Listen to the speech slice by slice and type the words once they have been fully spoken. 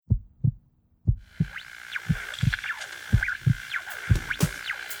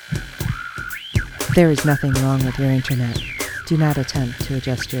There is nothing wrong with your internet. Do not attempt to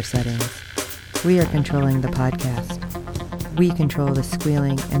adjust your settings. We are controlling the podcast. We control the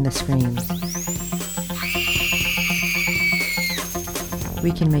squealing and the screams.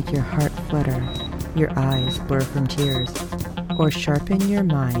 We can make your heart flutter, your eyes blur from tears, or sharpen your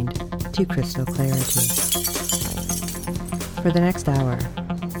mind to crystal clarity. For the next hour,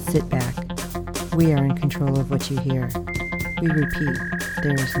 sit back. We are in control of what you hear. We repeat,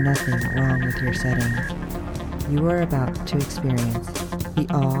 there is nothing wrong with your settings. You are about to experience the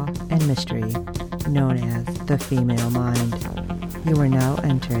awe and mystery known as the female mind. You are now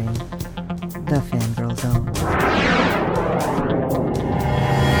entering the Fangirl Zone.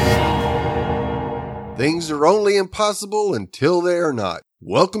 Things are only impossible until they are not.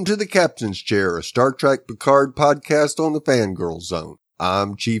 Welcome to the Captain's Chair, a Star Trek Picard podcast on the Fangirl Zone.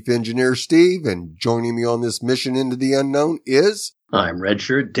 I'm Chief Engineer Steve, and joining me on this mission into the unknown is... I'm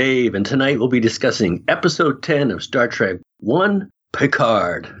Redshirt Dave, and tonight we'll be discussing Episode 10 of Star Trek 1,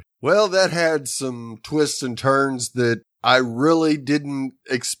 Picard. Well, that had some twists and turns that I really didn't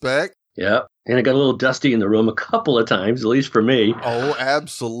expect. Yep, and it got a little dusty in the room a couple of times, at least for me. Oh,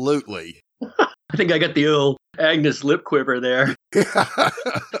 absolutely. I think I got the old Agnes lip quiver there.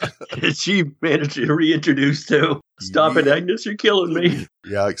 She managed to reintroduce too. Stop it, Agnes, you're killing me.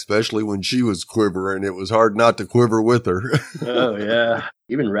 Yeah, especially when she was quivering. It was hard not to quiver with her. Oh, yeah.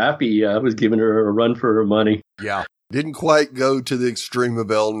 Even Rappy was giving her a run for her money. Yeah. Didn't quite go to the extreme of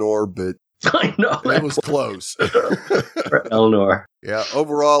Elnor, but I know it was close. For Elnor. Yeah,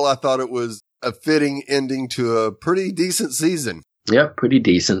 overall, I thought it was a fitting ending to a pretty decent season. Yep, pretty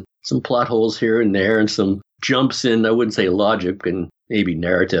decent. Some plot holes here and there and some jumps in, I wouldn't say logic and maybe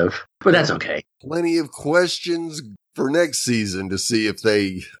narrative, but that's okay. Plenty of questions for next season to see if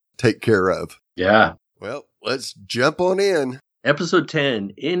they take care of. Yeah. Well, let's jump on in. Episode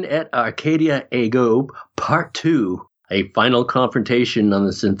 10, In at Arcadia Ego, Part 2. A final confrontation on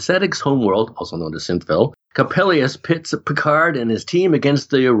the Synthetics homeworld, also known as Synthville. Coppelius pits Picard and his team against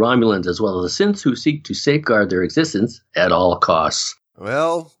the Romulans, as well as the synths who seek to safeguard their existence at all costs.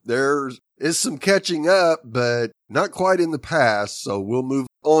 Well, there is some catching up, but not quite in the past, so we'll move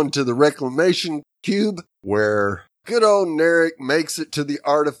on to the Reclamation Cube, where good old Narek makes it to the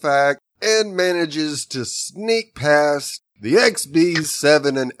artifact and manages to sneak past the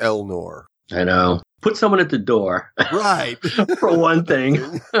XB7 and Elnor. I know. Put someone at the door. Right. For one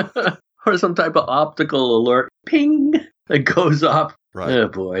thing. Or some type of optical alert. Ping! That goes off. Right. Oh,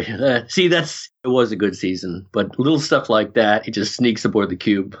 boy. It was a good season. But little stuff like that, it just sneaks aboard the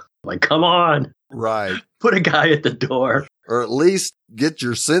cube. Like, come on. Right. Put a guy at the door. Or at least get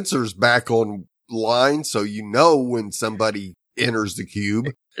your sensors back on line so you know when somebody enters the cube.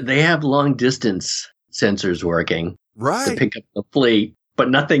 They have long distance sensors working. Right. To pick up the fleet, but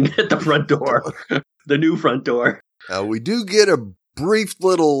nothing at the front door. The new front door. We do get a brief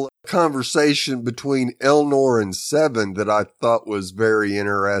little conversation between Elnor and Seven that I thought was very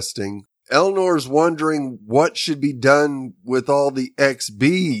interesting. Elnor's wondering what should be done with all the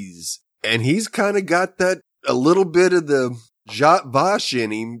XBs. And he's kind of got that a little bit of the Jacques Vache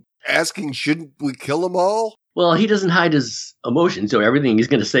in him, asking, shouldn't we kill them all? Well, he doesn't hide his emotions, so he's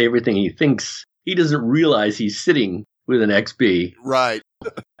going to say everything he thinks. He doesn't realize he's sitting with an XB. Right.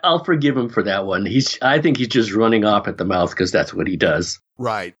 I'll forgive him for that one. I think he's just running off at the mouth because that's what he does.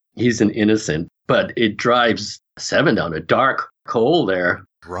 Right. He's an innocent, but it drives Seven down a dark hole there.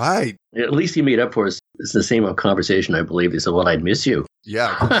 Right. At least he made up for it. It's the same conversation, I believe. He said, well, I'd miss you.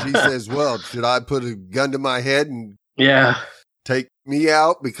 Yeah. She says, well, should I put a gun to my head and take me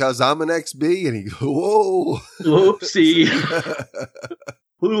out because I'm an XB? And he goes, whoa. Whoopsie.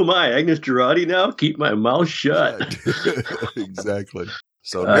 Who am I, Agnes Girardi now? Keep my mouth shut. Exactly.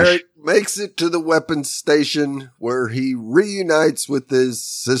 So Narek makes it to the weapons station where he reunites with his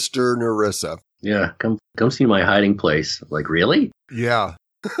sister Narissa. Yeah, come see my hiding place. Like, really? Yeah.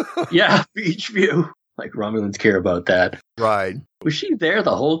 Yeah, beach view. Like, Romulans care about that. Right. Was she there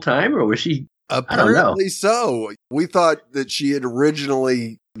the whole time, or was she... Apparently so. We thought that she had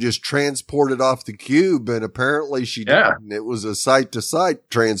originally just transported off the cube, and apparently she didn't. It was a site-to-site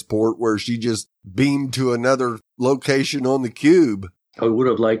transport where she just beamed to another location on the cube. I would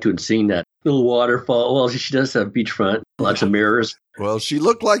have liked to have seen that little waterfall. Well, she does have beachfront, lots of mirrors. Well, she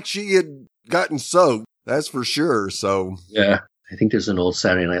looked like she had gotten soaked, that's for sure, so... Yeah. I think there's an old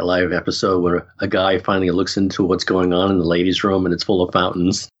Saturday Night Live episode where a guy finally looks into what's going on in the ladies' room and it's full of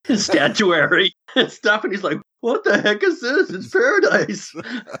fountains and statuary and stuff. And he's like, what the heck is this? It's paradise.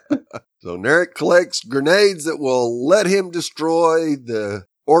 So Narek collects grenades that will let him destroy the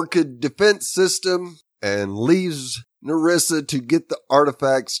Orchid defense system and leaves Narissa to get the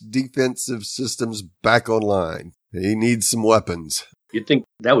artifact's defensive systems back online. He needs some weapons. You'd think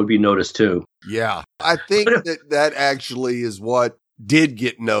that would be noticed too. Yeah. I think that actually is what did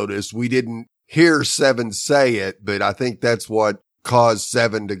get noticed. We didn't hear Seven say it, but I think that's what caused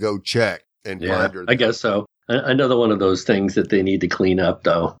Seven to go check and find her. I guess so. Another one of those things that they need to clean up,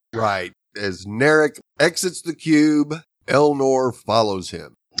 though. Right. As Narek exits the cube, Elnor follows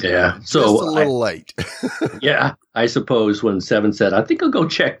him. Yeah. So just a little late. Yeah. I suppose when Seven said, I think I'll go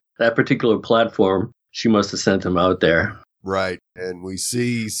check that particular platform, she must have sent him out there. Right. And we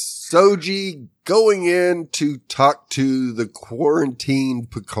see Soji going in to talk to the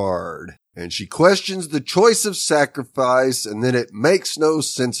quarantined Picard. And she questions the choice of sacrifice, and then it makes no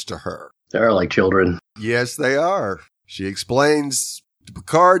sense to her. They're like children. Yes, they are. She explains to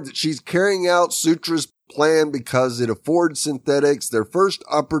Picard that she's carrying out Sutra's plan because it affords synthetics their first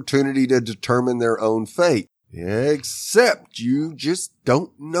opportunity to determine their own fate. Except you just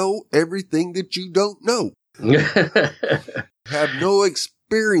don't know everything that you don't know. Have no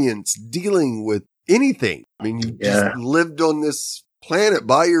experience dealing with anything. I mean, you just lived on this planet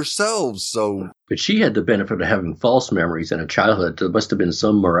by yourselves, so... But she had the benefit of having false memories in her childhood. There must have been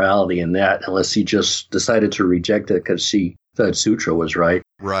some morality in that, unless she just decided to reject it because she thought Sutra was right.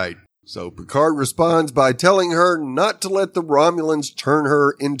 Right. So Picard responds by telling her not to let the Romulans turn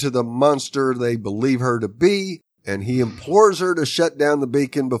her into the monster they believe her to be, and he implores her to shut down the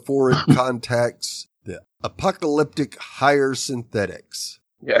beacon before it contacts the apocalyptic higher synthetics.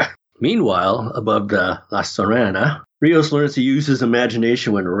 Yeah. Meanwhile, above the La Serena, Rios learns to use his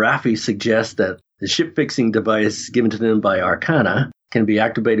imagination when Raffi suggests that the ship-fixing device given to them by Arcana can be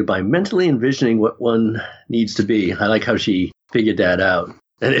activated by mentally envisioning what one needs to be. I like how she figured that out.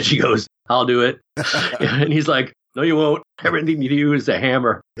 And then she goes, I'll do it. And he's like, no, you won't. Everything you do is a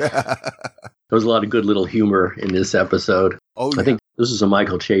hammer. There was a lot of good little humor in this episode. Oh, yeah. I think this is a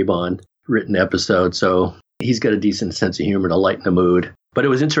Michael Chabon written episode, so he's got a decent sense of humor to lighten the mood. But it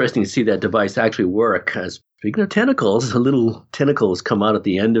was interesting to see that device actually work. Speaking of tentacles, the little tentacles come out at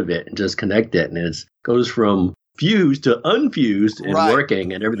the end of it and just connect it. And it goes from fused to unfused and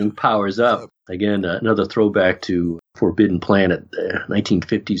working, and everything powers up. Again, another throwback to Forbidden Planet, the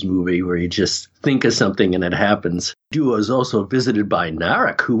 1950s movie where you just think of something and it happens. Duo is also visited by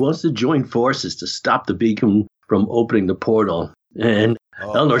Narek, who wants to join forces to stop the beacon from opening the portal. And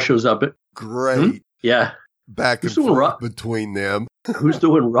Elnor shows up. Great. Yeah. Back and forth between them. Who's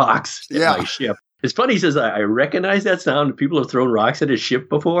doing rocks at my ship? It's funny, he says, I recognize that sound. People have thrown rocks at his ship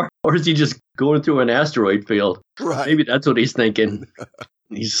before. Or is he just going through an asteroid field? Right. Maybe that's what he's thinking.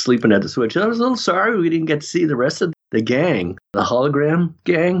 He's sleeping at the switch. I was a little sorry we didn't get to see the rest of the gang, the hologram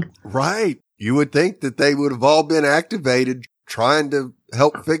gang. Right. You would think that they would have all been activated trying to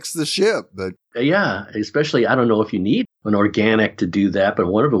help fix the ship. But yeah, especially, I don't know if you need an organic to do that, but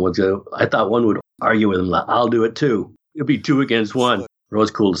one of them would go, I thought one would argue with him, I'll do it too. It'll be 2 against 1. It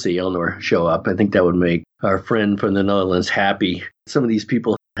was cool to see Elnor show up. I think that would make our friend from the Netherlands happy. Some of these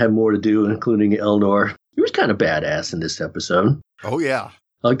people have more to do, including Elnor. He was kind of badass in this episode. Oh, yeah.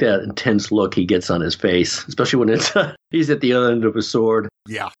 I like that intense look he gets on his face, especially when he's at the other end of a sword.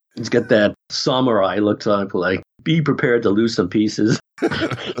 Yeah. He's got that samurai look on him, like, be prepared to lose some pieces.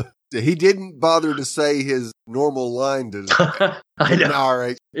 He didn't bother to say his normal line to I know.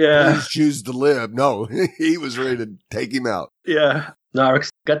 Narek. Yeah. Please choose to live. No, he was ready to take him out. Yeah. Narek's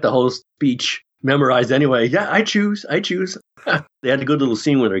got the whole speech memorized anyway. Yeah, I choose. They had a good little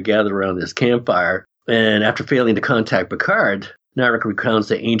scene where they're gathered around this campfire. And after failing to contact Picard, Narek recounts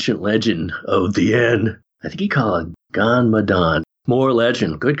the ancient legend of the end. I think he called it Gan Madan. More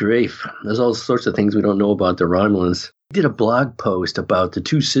legend. Good grief. There's all sorts of things we don't know about the Romulans. He did a blog post about the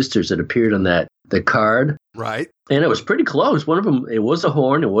 2 sisters that appeared on the card. Right. And it was pretty close. One of them, it was a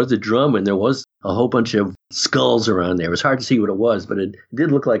horn, it was a drum, and there was a whole bunch of skulls around there. It was hard to see what it was, but it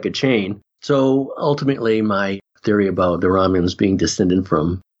did look like a chain. So ultimately, my theory about the Romulans being descended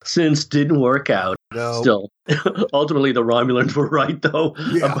from synths didn't work out. No. Still, ultimately, the Romulans were right, though,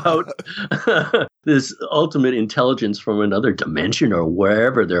 about this ultimate intelligence from another dimension or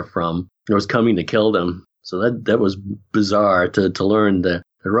wherever they're from. It was coming to kill them. So that was bizarre to learn that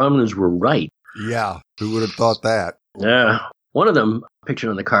the Romulans were right. Yeah, who would have thought that? Yeah. One of them, pictured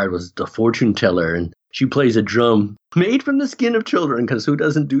on the card, was the fortune teller, and she plays a drum made from the skin of children, because who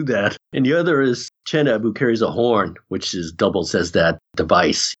doesn't do that? And the other is Cheneb, who carries a horn, which is doubles as that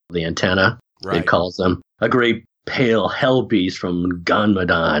device, the antenna, it calls them. A great pale hell beast from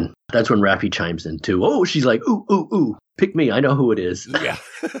Ganmadan. That's when Raffi chimes in, too. Oh, she's like, ooh, ooh, ooh, pick me, I know who it is. Yeah.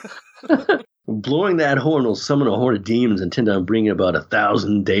 Blowing that horn will summon a horde of demons and tend on bringing about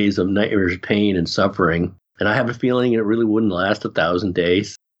 1,000 days of nightmarish pain and suffering. And I have a feeling it really wouldn't last 1,000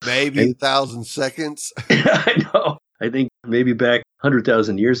 days. Maybe 1,000 seconds. I know. I think maybe back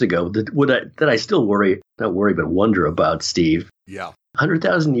 100,000 years ago, that I still not worry, but wonder about, Steve. Yeah.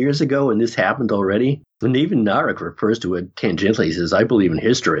 100,000 years ago, and this happened already? And even Narek refers to it tangentially. He says, I believe in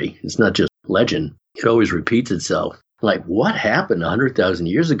history. It's not just legend. It always repeats itself. Like, what happened 100,000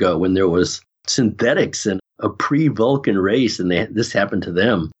 years ago when there was synthetics and a pre-Vulcan race, and this happened to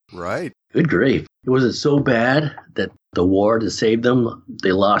them? Right. Good grief. Was it so bad that the war to save them,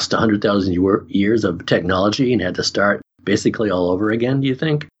 they lost 100,000 years of technology and had to start basically all over again, do you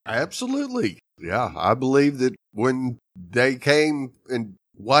think? Absolutely. Yeah, I believe that when they came and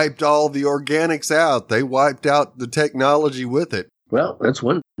wiped all the organics out, they wiped out the technology with it. Well, that's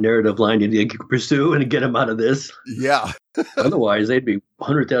one narrative line you could pursue and get them out of this. Yeah. Otherwise, they'd be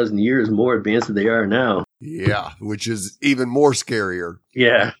 100,000 years more advanced than they are now. Yeah, which is even more scarier.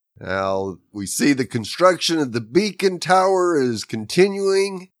 Yeah. Now, we see the construction of the beacon tower is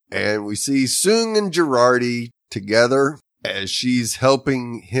continuing, and we see Soong and Girardi together as she's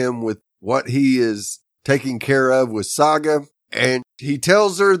helping him with what he is taking care of with Saga. And he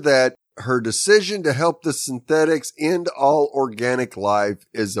tells her that her decision to help the synthetics end all organic life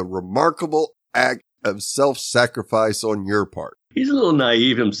is a remarkable act of self-sacrifice on your part. He's a little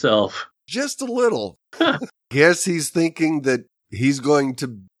naive himself. Just a little. Guess he's thinking that he's going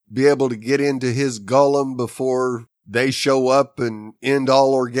to be able to get into his golem before they show up and end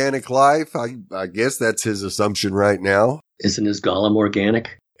all organic life. I guess that's his assumption right now. Isn't his golem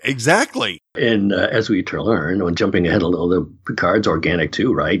organic? Exactly. And as we learn, when jumping ahead a little, the Picard's organic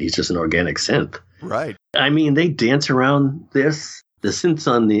too, right? He's just an organic synth. Right. I mean, they dance around this. The synths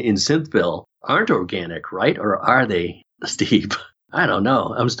in Synthville aren't organic, right? Or are they, Steve? I don't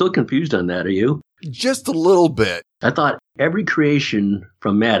know. I'm still confused on that. Are you? Just a little bit. I thought every creation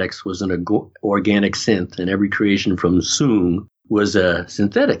from Maddox was an organic synth, and every creation from Soong was a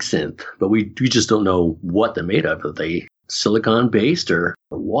synthetic synth. But we just don't know what they're made of. Are they silicon-based or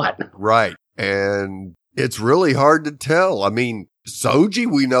what? Right. And it's really hard to tell. I mean, Soji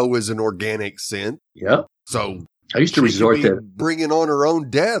we know is an organic synth. Yep. So I used to resort to bringing on her own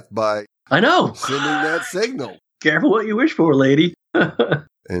death by sending that signal. Careful what you wish for, lady.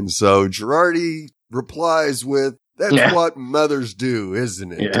 And so Girardi replies with, that's what mothers do,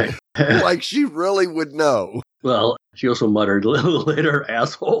 isn't it? Yeah. Like she really would know. Well, she also muttered a little later,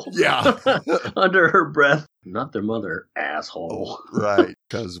 asshole. Yeah. Under her breath. Not their mother, asshole. Right.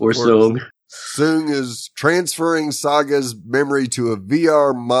 Because or Soong. Soong is transferring Saga's memory to a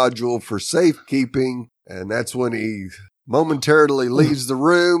VR module for safekeeping. And that's when he momentarily leaves the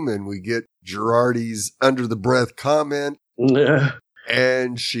room, and we get Girardi's under the breath comment.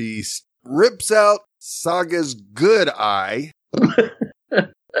 And she rips out Saga's good eye.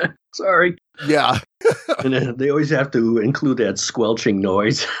 Sorry. Yeah. And they always have to include that squelching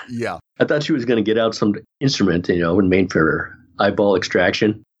noise. Yeah. I thought she was going to get out some instrument, and made for her eyeball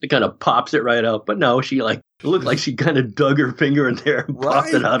extraction. It kind of pops it right out. But no, it looked like she kind of dug her finger in there and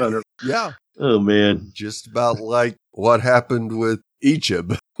popped it out on her. Yeah. Oh, man. Just about like what happened with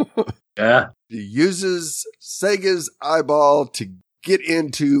Ichib. Yeah. She uses Sega's eyeball to get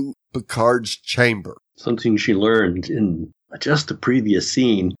into Picard's chamber. Something she learned in just the previous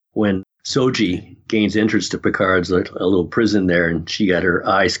scene when Soji gains entrance to Picard's a little prison there, and she got her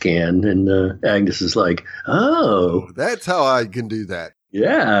eye scanned, and Agnes is like, oh. That's how I can do that.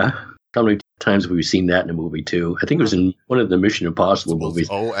 Yeah. How many times have we seen that in a movie, too? I think it was in one of the Mission Impossible movies.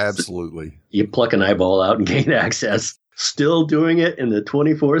 Oh, absolutely. You pluck an eyeball out and gain access. Still doing it in the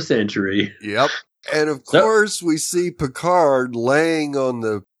 24th century. Yep. And of course, we see Picard laying on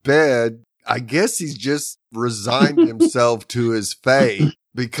the bed. I guess he's just resigned himself to his fate,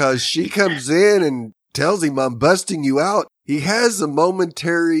 because she comes in and tells him, I'm busting you out. He has a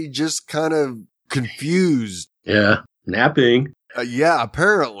momentary, just kind of confused. Yeah. Napping. Yeah,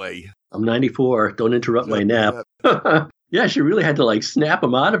 apparently. I'm 94. Don't interrupt my nap. Yeah, she really had to snap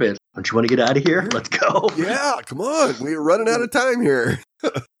him out of it. Don't you want to get out of here? Let's go. Yeah, come on. We're running out of time here.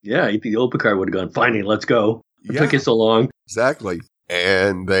 Yeah, I think the old Picard would have gone, fine, let's go. It took you so long. Exactly.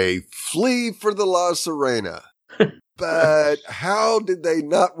 And they flee for the La Sirena. But how did they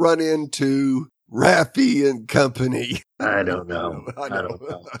not run into Raffi and company? I don't know. I don't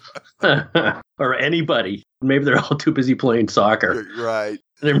know. Or anybody. Maybe they're all too busy playing soccer. Right.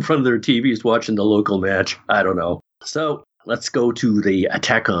 They're in front of their TVs watching the local match. I don't know. So let's go to the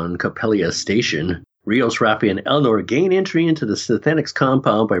attack on Capella Station. Rios, Raffi, and Elnor gain entry into the synthetics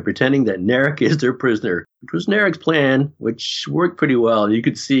compound by pretending that Narek is their prisoner, which was Narek's plan, which worked pretty well. You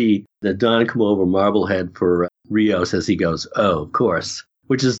could see that Don come over Marblehead for Rios as he goes, oh, of course.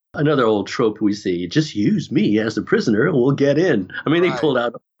 which is another old trope we see. Just use me as a prisoner and we'll get in. I mean, they pulled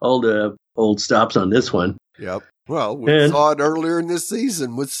out all the old stops on this one. Yep. Well, we saw it earlier in this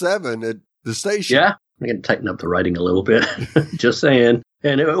season with 7 at the station. Yeah. I'm going to tighten up the writing a little bit. Just saying.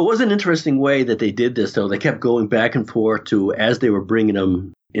 And it was an interesting way that they did this, though. They kept going back and forth to, as they were bringing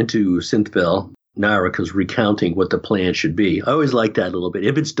them into Synthville, Narek was recounting what the plan should be. I always like that a little bit.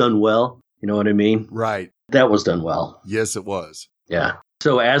 If it's done well, you know what I mean? Right. That was done well. Yes, it was. Yeah.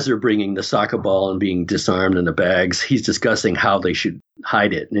 So as they're bringing the soccer ball and being disarmed in the bags, he's discussing how they should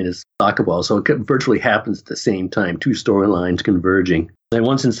hide it in his soccer ball. So it virtually happens at the same time, 2 storylines converging. And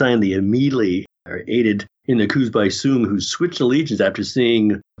once inside, they immediately are aided in the coups by Soong, who switched allegiance after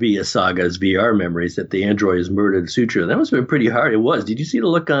seeing via Saga's VR memories that the android has murdered Sutra. That must have been pretty hard. It was. Did you see the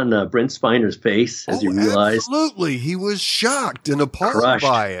look on Brent Spiner's face as he realized? Absolutely. He was shocked and appalled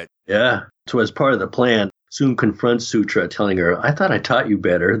by it. Yeah. So as part of the plan, Soong confronts Sutra, telling her, I thought I taught you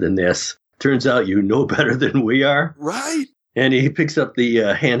better than this. Turns out you know better than we are. Right. And he picks up the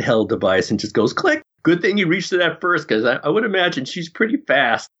handheld device and just goes, click. Good thing you reached to that first, because I would imagine she's pretty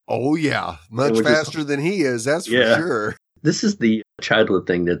fast. Oh, yeah. Much faster than he is, that's for sure. This is the childhood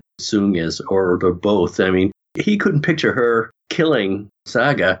thing that Soong is, or they're both. I mean, he couldn't picture her killing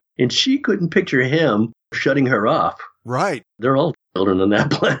Saga, and she couldn't picture him shutting her off. Right. They're all children on that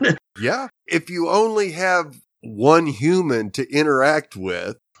planet. Yeah. If you only have one human to interact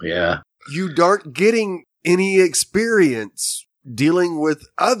with, you aren't getting any experience dealing with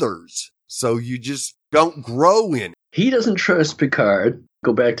others. So you just don't grow in it. He doesn't trust Picard.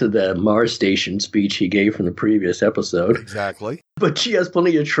 Go back to the Mars Station speech he gave from the previous episode. Exactly. But she has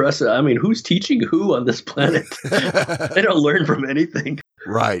plenty of trust. I mean, who's teaching who on this planet? They don't learn from anything.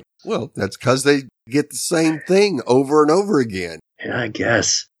 Right. Well, that's because they get the same thing over and over again. Yeah, I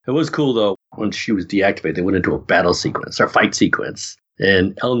guess. It was cool, though, when she was deactivated, they went into a battle sequence, or fight sequence.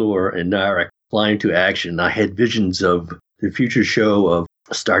 And Elnor and Narek fly into action. I had visions of the future show of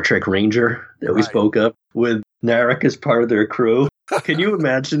Star Trek Ranger that we spoke of with Narek as part of their crew. Can you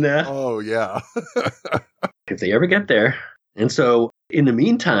imagine that? Oh, yeah. If they ever get there. And so in the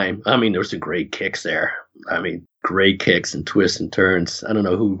meantime, I mean, there were some great kicks there. I mean, great kicks and twists and turns. I don't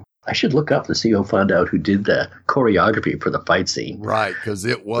know who. I should look up to see who found out who did the choreography for the fight scene. Right, because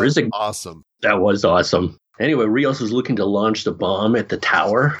it was awesome. That was awesome. Anyway, Rios was looking to launch the bomb at the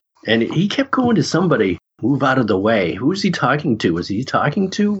tower, and he kept going to somebody. Move out of the way. Who's he talking to? Was he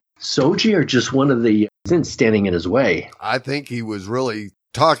talking to Soji or just one of the synths standing in his way? I think he was really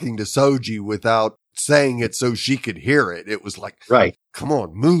talking to Soji without saying it so she could hear it. It was like, right. Come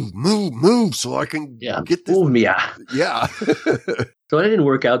on, move so I can get this. Yeah. So it didn't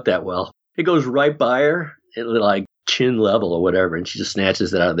work out that well. It goes right by her at like chin level or whatever, and she just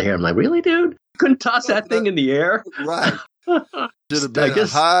snatches it out of the hair. I'm like, really, dude? You couldn't toss that thing in the air? Right. Should have been a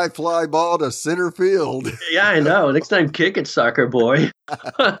high fly ball to center field. Yeah, I know. Next time, kick it, soccer boy.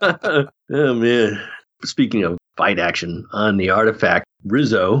 Oh, man. Speaking of fight action on the artifact,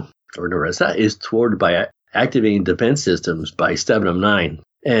 Rizzo, or Narissa, is thwarted by activating defense systems by 709.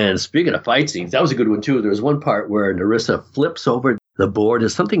 And speaking of fight scenes, that was a good one, too. There was one part where Narissa flips over the board.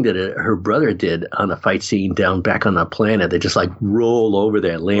 It's something that her brother did on a fight scene down back on the planet. They just like roll over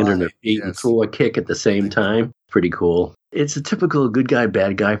there, land on their feet, and throw a kick at the same time. Pretty cool. It's a typical good guy,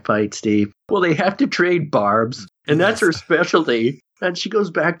 bad guy fight, Steve. Well, they have to trade barbs, and that's her specialty. And she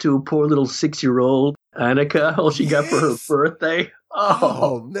goes back to poor little 6-year-old Annika, all she got for her birthday.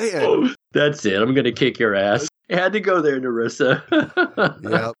 Oh, man. That's it. I'm going to kick your ass. I had to go there, Narissa.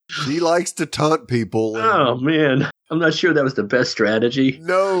 Yeah. She likes to taunt people. Oh, man. I'm not sure that was the best strategy.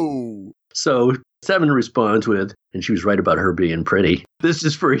 No. So 7 responds with, and she was right about her being pretty. This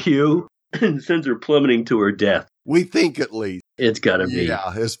is for you. And sends her plummeting to her death. We think at least. It's got to be.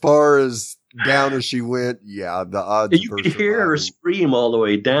 Yeah, as far as down as she went, the odds. You could hear her scream all the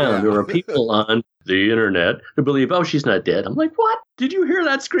way down. Yeah. There were people on the internet who believe, oh, she's not dead. I'm like, what? Did you hear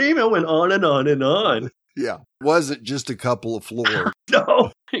that scream? It went on and on and on. Yeah. Wasn't just a couple of floors.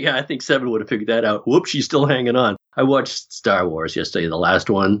 No. Yeah, I think 7 would have figured that out. Whoops, she's still hanging on. I watched Star Wars yesterday, the last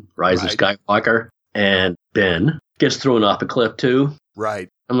one, Rise of Skywalker, and Ben gets thrown off a cliff too. Right.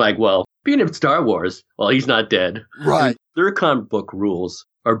 I'm like, well, being of Star Wars, well, he's not dead. Right. Their comic book rules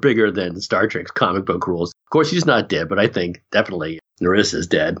are bigger than Star Trek's comic book rules. Of course, he's not dead, but I think definitely Narissa's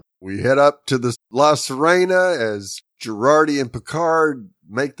dead. We head up to the La Serena as Girardi and Picard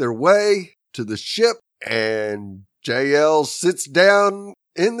make their way to the ship, and JL sits down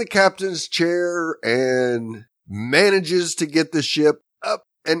in the captain's chair and manages to get the ship up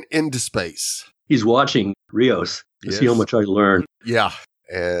and into space. He's watching Rios to see how much I learned. Yeah.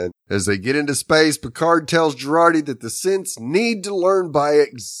 And as they get into space, Picard tells Girardi that the synths need to learn by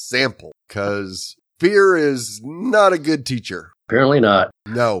example because fear is not a good teacher. Apparently not.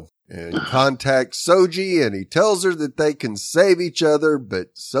 No. And contacts Soji, and he tells her that they can save each other,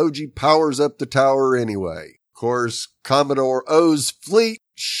 but Soji powers up the tower anyway. Of course, Commodore O's fleet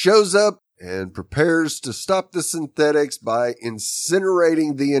shows up and prepares to stop the synthetics by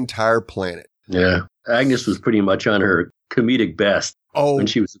incinerating the entire planet. Yeah. Agnes was pretty much on her comedic best when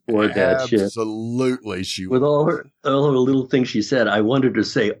she was aboard that ship. Absolutely. She With all her little things she said, I wanted to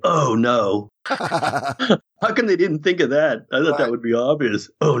say, oh, no. How come they didn't think of that? I thought that would be obvious.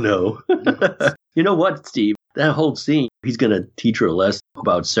 Oh, no. You know what, Steve? That whole scene, he's going to teach her a lesson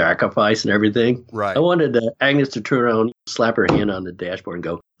about sacrifice and everything. Right. I wanted Agnes to turn around, slap her hand on the dashboard and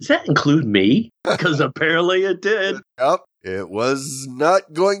go, does that include me? Because apparently it did. Yep. It was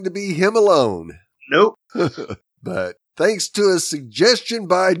not going to be him alone. Nope. But thanks to a suggestion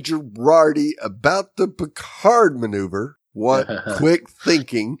by Girardi about the Picard maneuver, what quick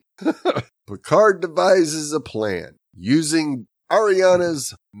thinking, Picard devises a plan. Using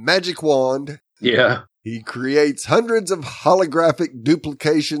Ariana's magic wand, Yeah. he creates hundreds of holographic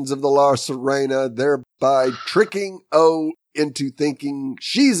duplications of the La Sirena, thereby tricking O into thinking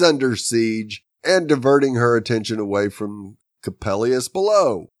she's under siege and diverting her attention away from Coppelius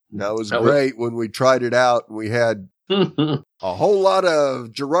below. That was great when we tried it out and we had a whole lot of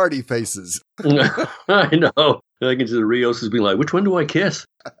Girardi faces. I know. I can see the Rios is being like, which one do I kiss?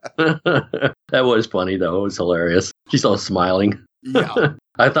 That was funny, though. It was hilarious. She's all smiling. Yeah.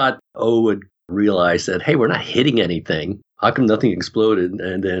 I thought O would realize that, hey, we're not hitting anything. How come nothing exploded?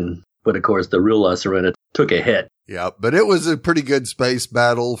 But of course, the real La Sirena took a hit. Yeah, but it was a pretty good space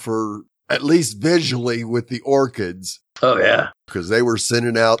battle for at least visually with the Orchids. Oh, yeah. Because they were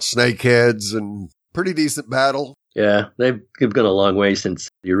sending out snakeheads and pretty decent battle. Yeah, they've gone a long way since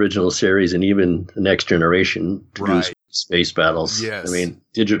the original series and even the Next Generation to do space battles. Yes. I mean,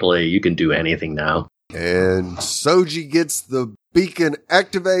 digitally, you can do anything now. And Soji gets the beacon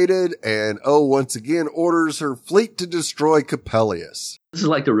activated, and O once again orders her fleet to destroy Coppelius. This is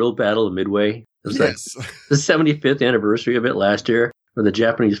like the real Battle of Midway. It was like the 75th anniversary of it last year, where the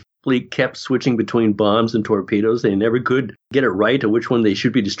Japanese fleet kept switching between bombs and torpedoes. They never could get it right to which one they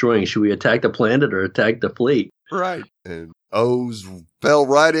should be destroying. Should we attack the planet or attack the fleet? Right. And O's fell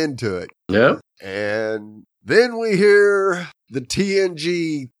right into it. Yeah. And then we hear the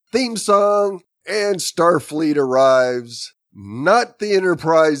TNG theme song, and Starfleet arrives. Not the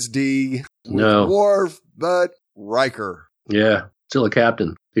Enterprise D with Worf, but Riker. Yeah, still a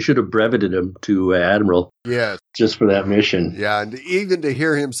captain. They should have breveted him to Admiral. Yes. Just for that mission. Yeah, and even to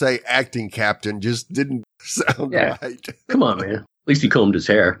hear him say acting captain just didn't sound right. Come on, man. At least he combed his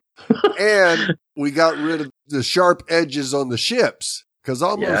hair. And we got rid of the sharp edges on the ships, because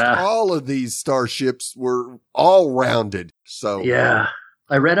almost all of these starships were all rounded. So yeah,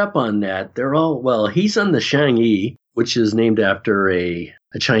 I read up on that. They're all, well, he's on the Shangyi, which is named after a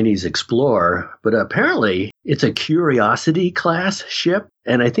Chinese explorer, but apparently it's a Curiosity class ship.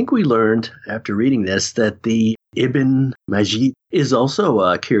 And I think we learned after reading this that the Ibn Majid is also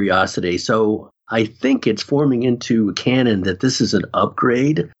a Curiosity. So I think it's forming into canon that this is an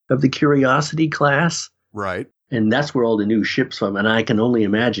upgrade of the Curiosity class. Right. And that's where all the new ships from. And I can only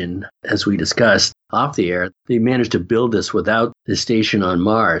imagine, as we discussed off the air, they managed to build this without the station on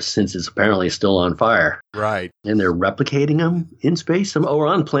Mars, since it's apparently still on fire. Right. And they're replicating them in space or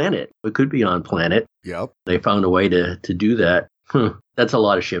on planet. It could be on planet. Yep. They found a way to do that. That's a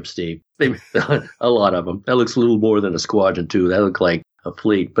lot of ships, Steve. A lot of them. That looks a little more than a squadron, too. That looked like a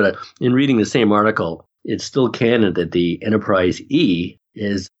fleet. But in reading the same article, it's still canon that the Enterprise E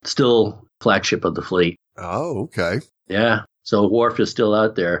is still flagship of the fleet. Oh, okay. Yeah. So Worf is still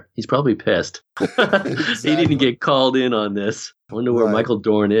out there. He's probably pissed. He didn't get called in on this. I wonder where Michael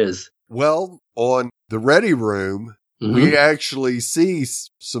Dorn is. Well, on the Ready Room, we actually see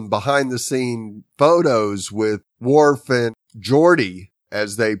some behind-the-scene photos with Worf and Geordi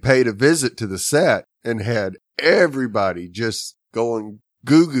as they paid a visit to the set and had everybody just going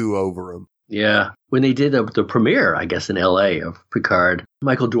goo-goo over him. Yeah. When they did the premiere, I guess, in L.A. of Picard,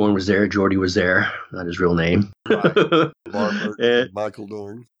 Michael Dorn was there. Geordi was there. Not his real name. Right. Michael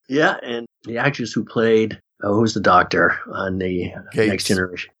Dorn. Yeah. And the actress who played, who's the doctor on the Next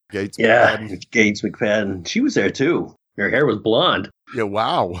Generation? Gates McFadden. Gates McFadden. She was there, too. Her hair was blonde. Yeah,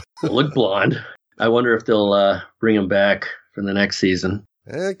 wow. It looked blonde. I wonder if they'll bring him back for the next season.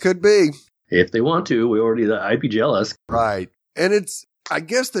 It could be. If they want to. I'd be jealous. Right. And I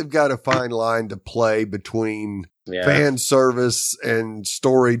guess they've got a fine line to play between fan service and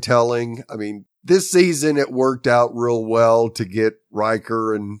storytelling. I mean, this season it worked out real well to get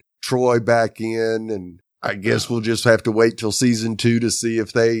Riker and Troy back in, and I guess we'll just have to wait till season 2 to see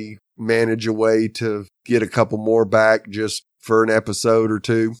if they manage a way to get a couple more back just for an episode or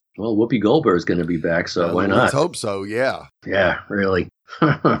two. Well, Whoopi Goldberg's going to be back, so why not? Let's hope so, yeah. Yeah, really.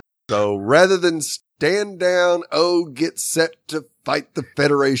 So rather than stand down, O gets set to fight the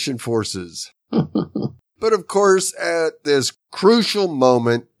Federation forces. But of course, at this crucial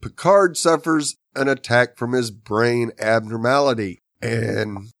moment, Picard suffers an attack from his brain abnormality.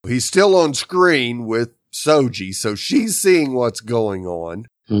 And he's still on screen with Soji, so she's seeing what's going on.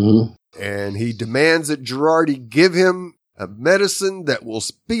 Mm-hmm. And he demands that Girardi give him a medicine that will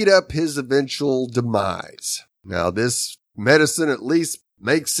speed up his eventual demise. Now, this medicine at least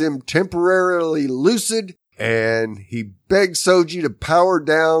makes him temporarily lucid, and he begs Soji to power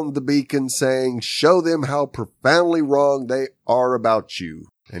down the beacon, saying, show them how profoundly wrong they are about you.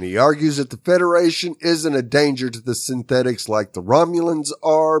 And he argues that the Federation isn't a danger to the synthetics like the Romulans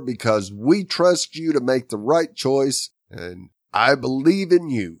are, because we trust you to make the right choice, and I believe in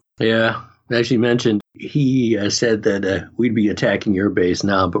you. Yeah, as you mentioned, he said that we'd be attacking your base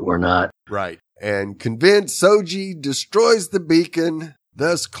now, but we're not. Right. And convinced, Soji destroys the beacon,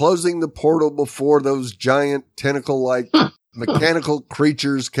 thus closing the portal before those giant tentacle-like mechanical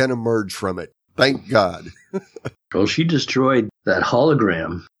creatures can emerge from it. Thank God. Well, she destroyed that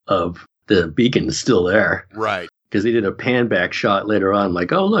hologram of the beacon still there. Right. Because they did a pan back shot later on,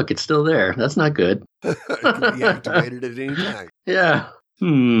 like, oh, look, it's still there. That's not good. It can be activated at any time. Yeah.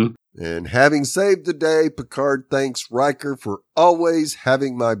 And having saved the day, Picard thanks Riker for always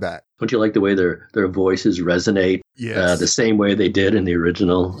having my back. Don't you like the way their voices resonate? Yes. The same way they did in the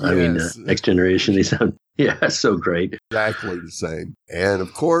original? Yes. I mean, Next Generation, they sound, so great. Exactly the same. And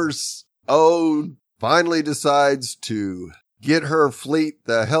of course, O finally decides to get her fleet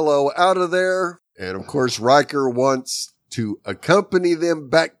the hello out of there. And of course, Riker wants to accompany them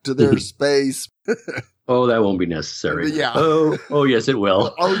back to their space. Oh, that won't be necessary. Yeah. Oh, yes, it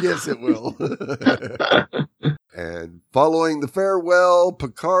will. Oh, yes, it will. And following the farewell,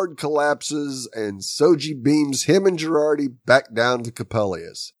 Picard collapses and Soji beams him and Girardi back down to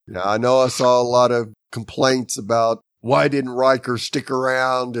Coppelius. Now, I know I saw a lot of complaints about why didn't Riker stick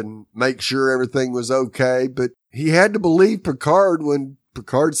around and make sure everything was okay, but he had to believe Picard when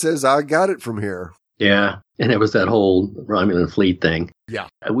Picard says, I got it from here. Yeah, and it was that whole Romulan fleet thing. Yeah.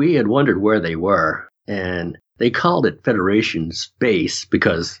 We had wondered where they were, and they called it Federation Space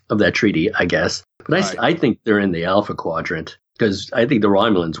because of that treaty, I guess. But Right. I think they're in the Alpha Quadrant because I think the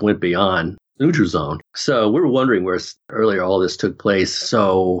Romulans went beyond neutral zone. So we were wondering where earlier all this took place.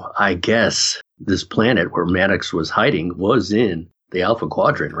 So I guess this planet where Maddox was hiding was in the Alpha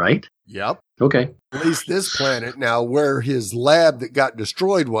Quadrant, right? Yep. Okay. At least this planet. Now, where his lab that got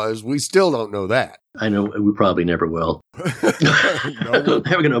destroyed was, we still don't know that. I know we probably never will. No. We're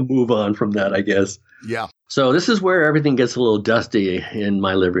going to move on from that, I guess. Yeah. So this is where everything gets a little dusty in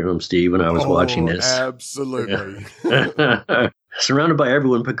my living room, Steve, when I was watching this. Absolutely. Surrounded by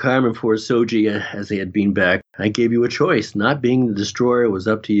everyone, Picard informs Soji as they had been back, I gave you a choice. Not being the destroyer was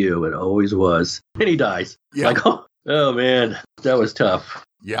up to you. It always was. And he dies. Yeah. Like, oh man, that was tough.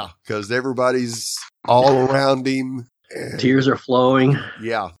 Yeah, because everybody's all around him. And Tears are flowing.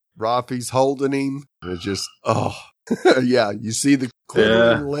 yeah, Rafi's holding him. And it's just, yeah, you see the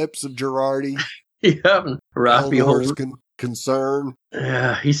quivering lips of Girardi. Yeah, Rafi Elnor's holds. concern.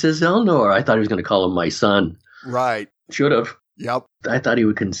 Yeah, he says Elnor. I thought he was going to call him my son. Right. Should have. Yep. I thought he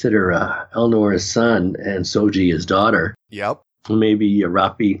would consider Elnor his son and Soji his daughter. Yep. Maybe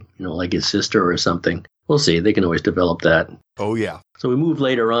Rafi, like his sister or something. We'll see. They can always develop that. Oh, yeah. So we move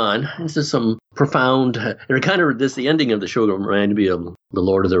later on. This is some profound, the ending of the show reminded me of The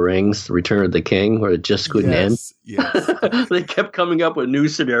Lord of the Rings, The Return of the King, where it just couldn't end. Yes. They kept coming up with new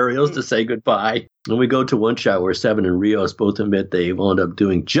scenarios to say goodbye. And we go to one shot where Seven and Rios both admit they wound up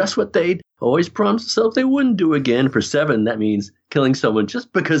doing just what they'd always promised themselves they wouldn't do again. For Seven, that means killing someone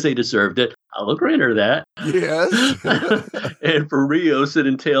just because they deserved it. I'll grant her that. Yes. And for Rios, it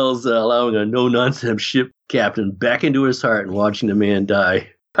entails allowing a no-nonsense ship captain back into his heart and watching the man die.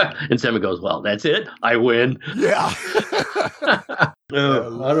 And Seven goes, well, that's it. I win. Yeah. I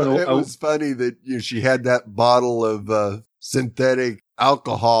don't know. It was funny that she had that bottle of synthetic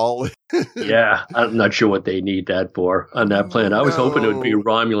alcohol. Yeah, I'm not sure what they need that for on that planet. I was hoping it would be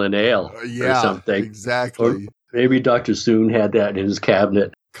Romulan ale or something. Exactly. Or maybe Dr. Soon had that in his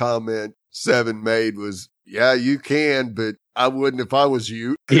cabinet. Comment Seven made was, yeah, you can, but I wouldn't if I was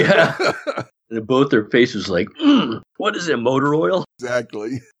you. Yeah. And both their faces like, what is it, motor oil?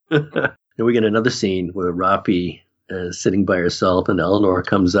 Exactly. And then we get another scene where Rafi is sitting by herself and Eleanor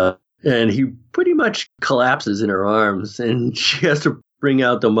comes up and he pretty much collapses in her arms and she has to bring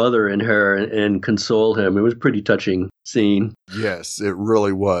out the mother in her and console him. It was a pretty touching scene. Yes, it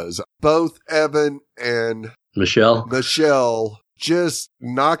really was. Both Evan and Michelle just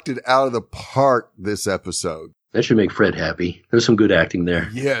knocked it out of the park this episode. That should make Fred happy. There's some good acting there.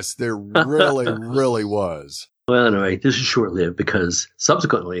 Yes, there really, really was. Well, anyway, this is short-lived because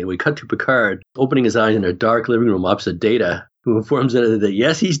subsequently we cut to Picard opening his eyes in a dark living room opposite Data, who informs him that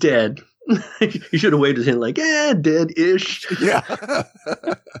yes, he's dead. He should have waved his hand like, dead-ish. Yeah.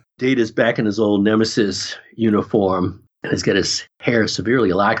 Data's back in his old Nemesis uniform and he's got his hair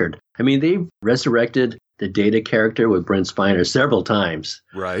severely lacquered. I mean, they've resurrected the Data character with Brent Spiner several times.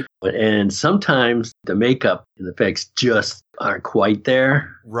 Right. And sometimes the makeup and effects just aren't quite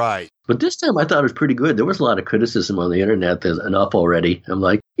there. Right. But this time I thought it was pretty good. There was a lot of criticism on the internet. There's enough already. I'm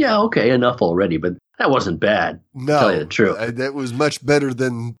like, yeah, okay, enough already. But that wasn't bad. No. To tell you the truth. That was much better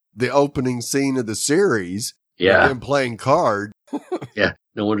than the opening scene of the series. Yeah. Him playing card. Yeah.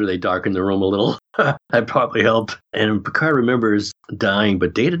 No wonder they darkened the room a little. That probably helped. And Picard remembers dying,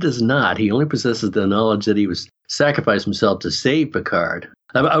 but Data does not. He only possesses the knowledge that he was sacrificed himself to save Picard.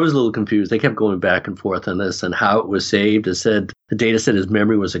 I was a little confused. They kept going back and forth on this and how it was saved. The Data said his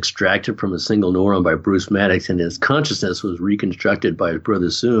memory was extracted from a single neuron by Bruce Maddox and his consciousness was reconstructed by his brother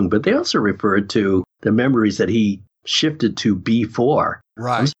Soong. But they also referred to the memories that he shifted to B4.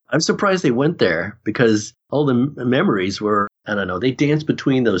 Right. I'm surprised they went there because all the memories were, I don't know, they danced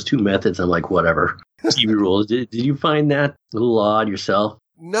between those two methods. I'm like, whatever. TV rules. Did you find that a little odd yourself?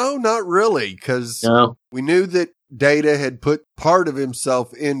 No, not really, because No. we knew that Data had put part of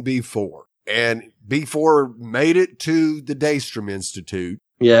himself in B4, and B4 made it to the Daystrom Institute.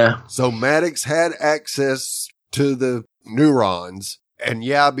 Yeah. So Maddox had access to the neurons, and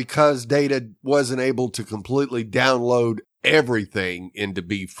because Data wasn't able to completely download everything into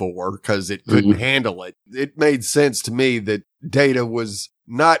B4 because it couldn't handle it, it made sense to me that Data was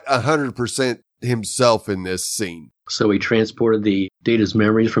not 100% himself in this scene. So he transported the Data's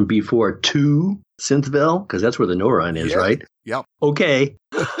memories from B4 to Synthville, because that's where the neuron is, right? Yep. Okay.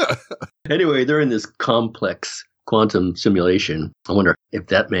 Anyway, they're in this complex quantum simulation. I wonder if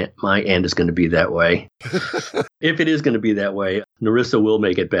my end is going to be that way. If it is going to be that way, Narissa will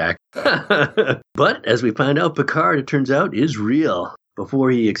make it back. But as we find out, Picard, it turns out, is real. Before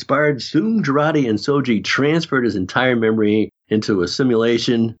he expired, Soong, Jurati, and Soji transferred his entire memory into a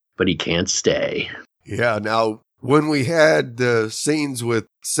simulation, but he can't stay. Yeah, now, when we had the scenes with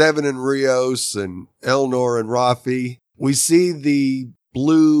Seven and Rios and Elnor and Rafi, we see the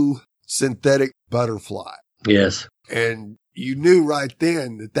blue synthetic butterfly. Yes. And you knew right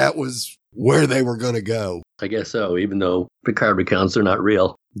then that that was where they were going to go. I guess so, even though Picard recounts they're not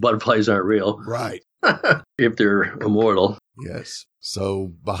real. Butterflies aren't real. Right. If they're immortal. Yes.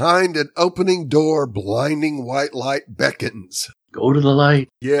 So behind an opening door, blinding white light beckons. Go to the light.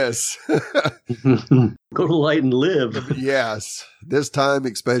 Yes. Go to the light and live. Yes. This time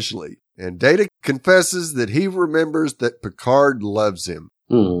especially. And Data confesses that he remembers that Picard loves him.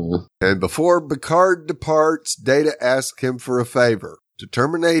 And before Picard departs, Data asks him for a favor. To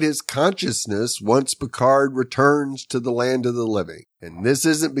terminate his consciousness once Picard returns to the land of the living. And this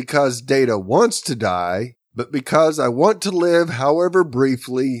isn't because Data wants to die, but because I want to live, however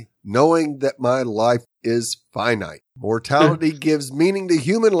briefly, knowing that my life is finite. Mortality gives meaning to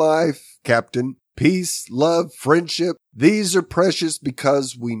human life, Captain. Peace, love, friendship, these are precious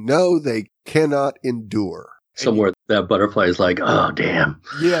because we know they cannot endure. Somewhere that butterfly is like, oh, damn.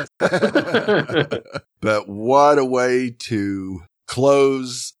 Yes. But what a way to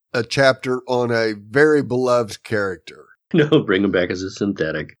close a chapter on a very beloved character. No, bring him back as a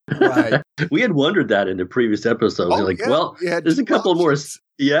synthetic. Right. We had wondered that in the previous episodes. Oh, Like, yeah. well, there's a couple more.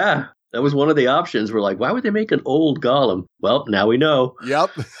 Yeah, that was one of the options. We're like, why would they make an old Gollum? Well, now we know. Yep.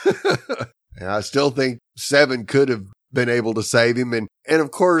 And I still think Seven could have been able to save him. And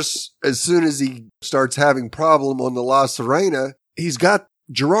of course, as soon as he starts having problem on the La Serena, he's got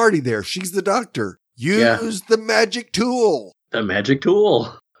Girardi there. She's the doctor. Use the magic tool. A magic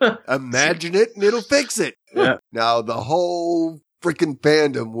tool. Imagine it and it'll fix it. Yeah. Now, the whole freaking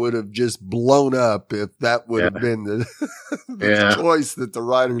fandom would have just blown up if that would have been the choice that the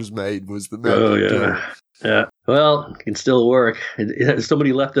writers made was the magic tool. Yeah. Well, it can still work.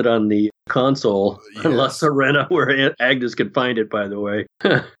 Somebody left it on the console on La Serena where Agnes could find it, by the way.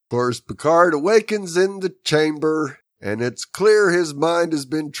 Of course, Picard awakens in the chamber, and it's clear his mind has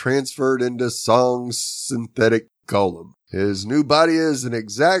been transferred into Song's synthetic golem. His new body is an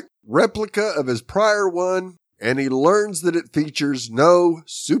exact replica of his prior one, and he learns that it features no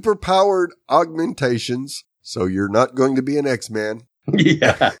superpowered augmentations, so you're not going to be an X-Man.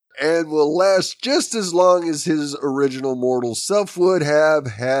 Yeah. And will last just as long as his original mortal self would have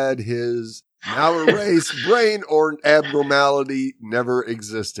had his now erased brain or abnormality never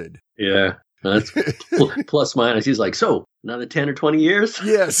existed. Yeah. That's plus minus. He's like, so another 10 or 20 years?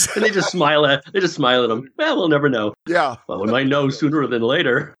 Yes. And they just smile at him. Well, we'll never know. Yeah. Well, we might know sooner than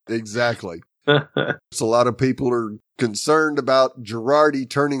later. Exactly. So a lot of people are concerned about Girardi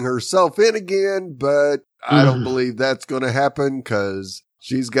turning herself in again, but I don't believe that's going to happen because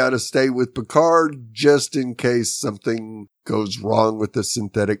she's got to stay with Picard just in case something goes wrong with the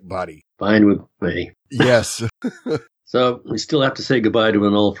synthetic body. Fine with me. Yes. So we still have to say goodbye to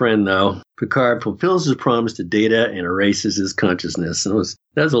an old friend now. Picard fulfills his promise to Data and erases his consciousness. And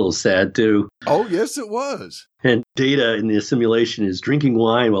that was a little sad, too. Oh, yes, it was. And Data in the simulation is drinking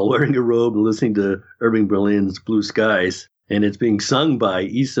wine while wearing a robe and listening to Irving Berlin's Blue Skies. And it's being sung by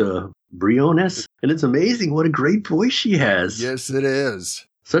Isa Briones. And it's amazing what a great voice she has. Yes, it is.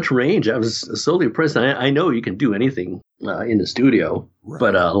 Such range. I was so impressed. I know you can do anything in the studio, right.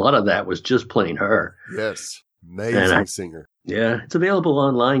 But a lot of that was just playing her. Yes. Amazing singer. Yeah, it's available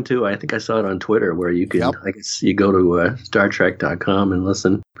online too. I think I saw it on Twitter where you can, I guess you go to StarTrek.com and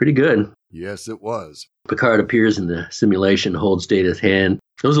listen. Pretty good. Yes, it was. Picard appears in the simulation, holds Data's hand.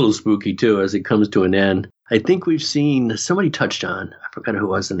 It was a little spooky too as it comes to an end. I think we've seen, somebody touched on, I forgot who it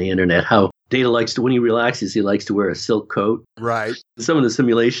was on the internet, how Data likes to, when he relaxes, he likes to wear a silk coat. Right. Some of the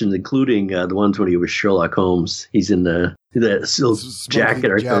simulations, including the ones when he was Sherlock Holmes, he's in the silk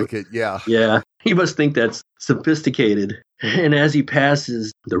jacket. Yeah. Yeah. He must think that's sophisticated. And as he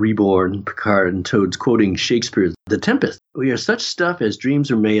passes the reborn, Picard and Toad's quoting Shakespeare's The Tempest. We are such stuff as dreams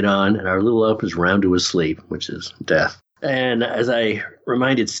are made on, and our little elf is round to his sleep, which is death. And as I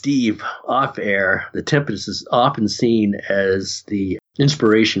reminded Steve off air, The Tempest is often seen as the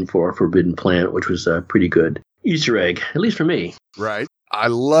inspiration for Forbidden Planet, which was a pretty good Easter egg, at least for me. Right. I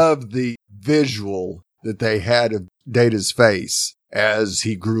love the visual that they had of Data's face as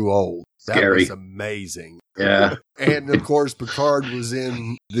he grew old. That was amazing. Yeah. And of course, Picard was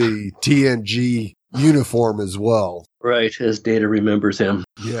in the TNG uniform as well. Right, as Data remembers him.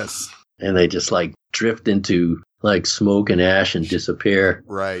 Yes. And they just drift into smoke and ash and disappear.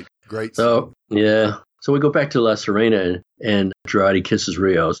 Right. Great. So, yeah. So we go back to La Serena and Girardi kisses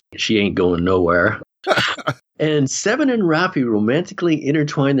Rios. She ain't going nowhere. And Seven and Rafi romantically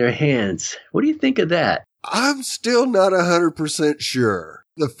intertwine their hands. What do you think of that? I'm still not 100% sure.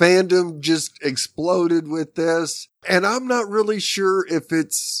 The fandom just exploded with this, and I'm not really sure if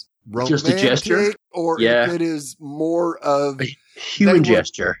it's romantic just a gesture or if it is more of a human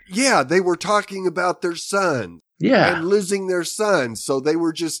gesture. Yeah, they were talking about their son. Yeah. And losing their son, so they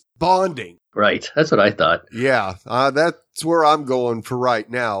were just bonding. Right. That's what I thought. Yeah. That's where I'm going for right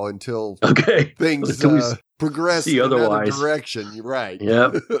now until things progress in another direction. You're right.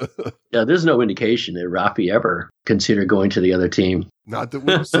 Yeah. Yeah, there's no indication that Rafi ever considered going to the other team. Not that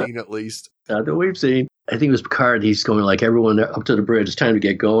we've seen, at least. Not that we've seen. I think it was Picard. He's going everyone up to the bridge. It's time to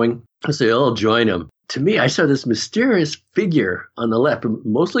get going. So they all join him. To me, I saw this mysterious figure on the left,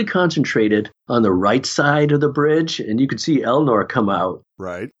 mostly concentrated on the right side of the bridge. And you could see Elnor come out.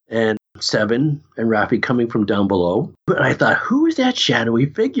 Right. And Seven and Rafi coming from down below. But I thought, who is that shadowy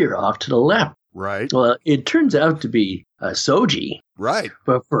figure off to the left? Right. Well, it turns out to be Soji. Right.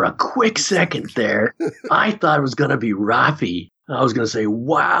 But for a quick second there, I thought it was going to be Rafi. I was going to say,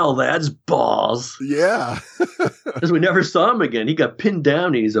 wow, that's balls. Yeah. Because we never saw him again. He got pinned down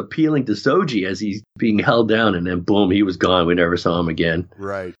and he's appealing to Soji as he's being held down. And then, boom, he was gone. We never saw him again.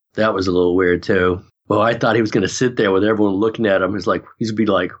 Right. That was a little weird, too. Well, I thought he was going to sit there with everyone looking at him. He's he'd be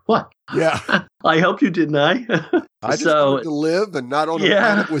like, what? Yeah. I helped you, didn't I? I just wanted to live and not on a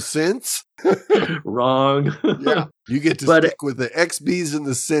planet with sense. Wrong. Yeah. You get to stick with the XBs and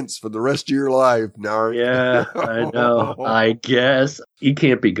the sense for the rest of your life, Narc. Yeah, I know. I guess he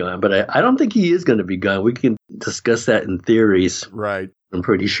can't be gone, but I don't think he is going to be gone. We can discuss that in theories. Right. I'm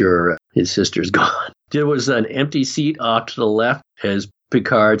pretty sure his sister's gone. There was an empty seat off to the left as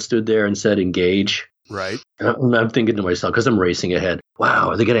Picard stood there and said, engage. Right. And I'm thinking to myself, because I'm racing ahead, wow,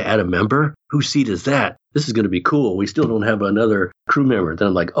 are they going to add a member? Whose seat is that? This is going to be cool. We still don't have another crew member. Then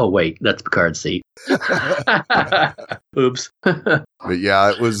I'm like, oh, wait, that's Picard's seat. Oops. But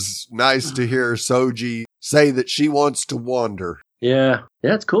yeah, it was nice to hear Soji say that she wants to wander. Yeah,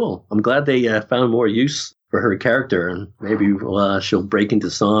 it's cool. I'm glad they found more use for her character, and maybe she'll break into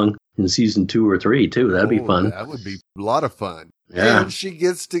song in season 2 or 3, too. That'd be fun. That would be a lot of fun. Yeah. And she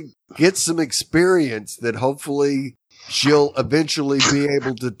gets to get some experience that hopefully she'll eventually be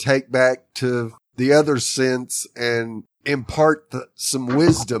able to take back to the other synths and impart some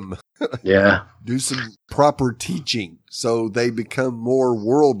wisdom. Yeah. Do some proper teaching so they become more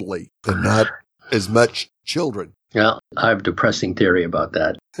worldly and not as much children. Yeah, I have a depressing theory about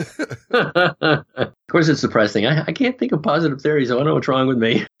that. Of course, it's depressing. I can't think of positive theories. I don't know what's wrong with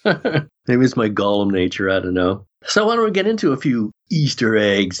me. Maybe it's my Gollum nature. I don't know. So why don't we get into a few Easter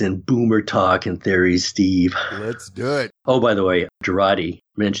eggs and boomer talk and theories, Steve? Let's do it. Oh, by the way, Girardi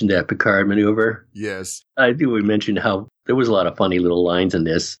mentioned that Picard maneuver. Yes. I think we mentioned how there was a lot of funny little lines in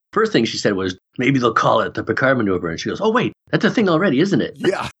this. First thing she said was, maybe they'll call it the Picard maneuver. And she goes, oh, wait, that's a thing already, isn't it?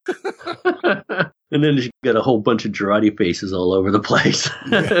 Yeah. And then she got a whole bunch of Girardi faces all over the place.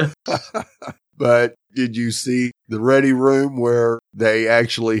 But did you see the ready room where they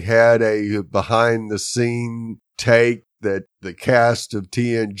actually had a behind the scene take that the cast of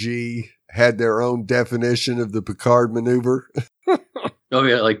TNG had their own definition of the Picard maneuver? Oh,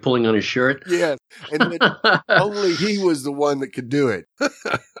 yeah, like pulling on his shirt? Yes. And that only he was the one that could do it.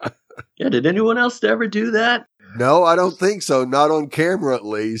 Yeah, did anyone else ever do that? No, I don't think so. Not on camera, at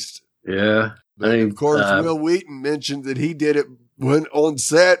least. Yeah. But of course, Will Wheaton mentioned that he did it when on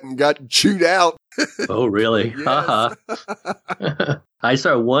set and got chewed out. Oh, really? Yes. I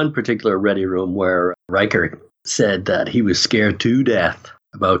saw one particular ready room where Riker said that he was scared to death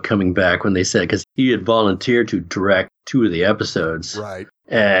about coming back when they said, because he had volunteered to direct 2 of the episodes. Right.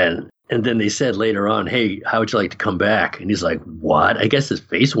 And then they said later on, hey, how would you like to come back? And he's like, what? I guess his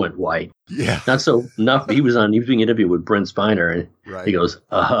face went white. Yeah. He was being interviewed with Brent Spiner. And right. He goes,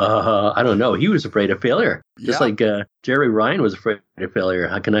 I don't know. He was afraid of failure. Just like Jerry Ryan was afraid of failure.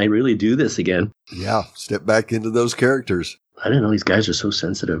 How can I really do this again? Yeah. Step back into those characters. I didn't know these guys are so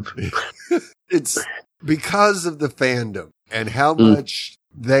sensitive. It's because of the fandom and how much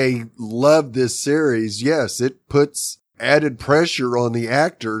they love this series. Yes, it puts added pressure on the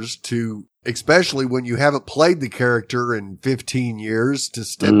actors to, especially when you haven't played the character in 15 years, to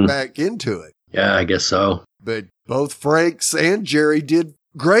step back into it. Yeah, I guess so. But both Frakes and Jerry did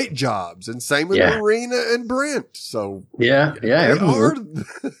great jobs, and same with Marina and Brent. So yeah,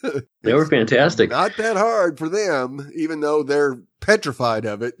 they were fantastic. Not that hard for them, even though they're petrified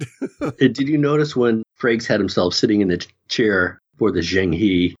of it. Did you notice when Frakes had himself sitting in the chair for the Zheng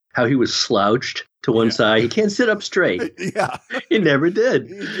He, how he was slouched to one side? He can't sit up straight. Yeah. He never did.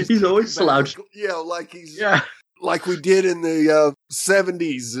 He's always slouched. Yeah, like he's like we did in the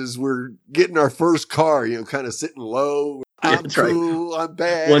 70s as we're getting our first car, kind of sitting low. I'm cool, I'm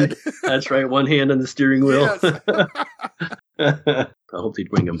bad. That's right. One hand on the steering wheel. Yes. I hope they'd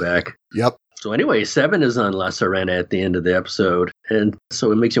bring him back. Yep. So anyway, 7 is on La Sirena at the end of the episode. And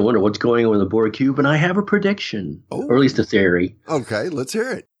so it makes you wonder what's going on with the Borg Cube. And I have a prediction, or at least a theory. Okay, let's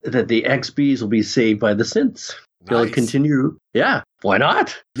hear it. That the XBs will be saved by the synths. They'll continue. Yeah, why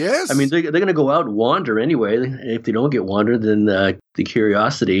not? Yes. I mean, they're going to go out and wander anyway. If they don't get wandered, then the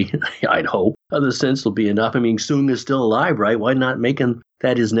curiosity, I'd hope, of the synths will be enough. I mean, Soong is still alive, right? Why not making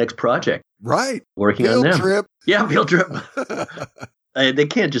that his next project? Right. Working on them. Field trip. Yeah, field trip. They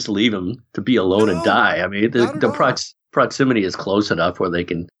can't just leave him to be alone and die. I mean, the proximity is close enough where they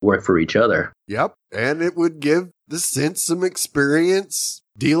can work for each other. Yep. And it would give the synths some experience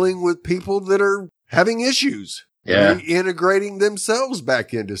dealing with people that are having issues. Yeah. Integrating themselves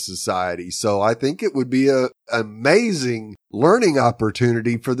back into society. So I think it would be an amazing learning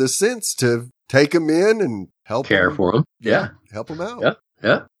opportunity for the synths to take them in and help care for them. Yeah. Help them out. Yeah.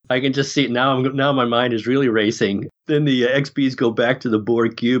 Yeah. I can just see it now. Now my mind is really racing. Then the XBs go back to the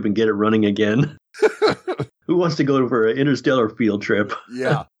Borg Cube and get it running again. Who wants to go for an interstellar field trip?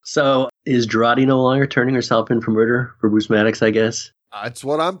 Yeah. So is Girardi no longer turning herself in for murder for Bruce Maddox, I guess? That's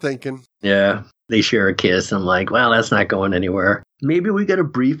what I'm thinking. Yeah. They share a kiss. I'm like, well, that's not going anywhere. Maybe we get a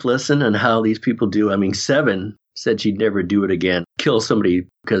brief lesson on how these people do. I mean, 7 said she'd never do it again. Kill somebody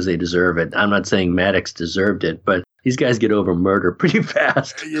because they deserve it. I'm not saying Maddox deserved it, but these guys get over murder pretty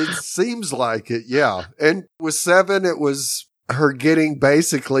fast. It seems like it, yeah. And with 7, it was her getting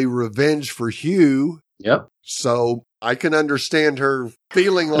basically revenge for Hugh. Yep. So I can understand her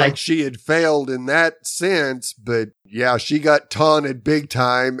feeling like she had failed in that sense, but yeah, she got taunted big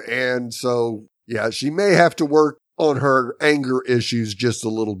time. And so, yeah, she may have to work on her anger issues just a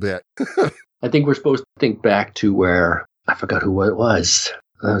little bit. I think we're supposed to think back to where, I forgot who it was.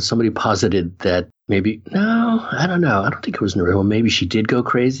 Somebody posited that maybe, no, I don't know. I don't think it was Narelle. Maybe she did go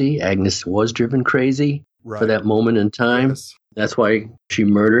crazy. Agnes was driven crazy for that moment in time. Yes. That's why she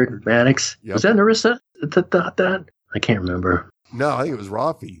murdered Maddox. Yep. Was that Narissa that thought that? I can't remember. No, I think it was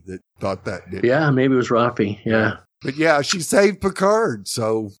Rafi that thought that. Yeah, maybe it was Rafi. Yeah. But yeah, she saved Picard.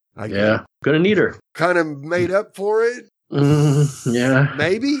 So gonna need her. Kind of made up for it. Yeah.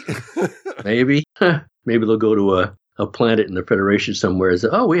 Maybe? Maybe. Maybe they'll go to a planet in the Federation somewhere and say,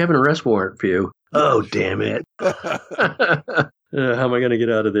 oh, we have an arrest warrant for you. Oh, damn it. How am I going to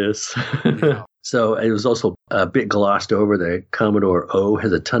get out of this? Yeah. So it was also a bit glossed over that Commodore O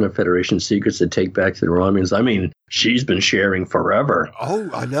has a ton of Federation secrets to take back to the Romulans. I mean, she's been sharing forever. Oh,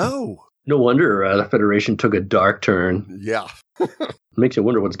 I know. No wonder the Federation took a dark turn. Yeah. Makes you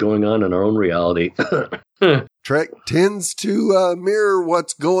wonder what's going on in our own reality. Trek tends to mirror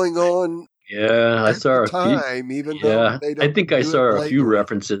what's going on. Yeah, I saw a few. Even though they don't I think I saw a few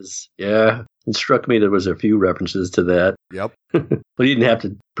references. Yeah, it struck me there was a few references to that. Yep. But he didn't have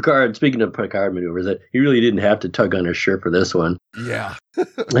to. Picard, speaking of Picard maneuvers, that he really didn't have to tug on his shirt for this one. Yeah.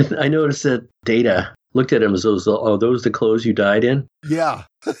 I noticed that Data looked at him as those, are those the clothes you died in? Yeah.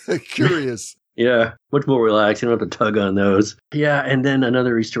 Curious. Yeah, much more relaxed. You don't have to tug on those. Yeah, and then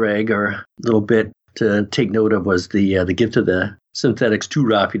another Easter egg or little bit to take note of was the gift of the synthetics to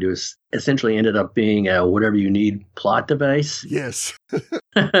Rapidus essentially ended up being a whatever you need plot device. Yes.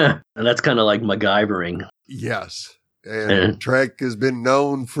 And that's kind of like MacGyvering. Yes. And Trek has been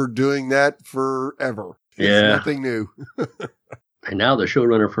known for doing that forever. It's nothing new. And now the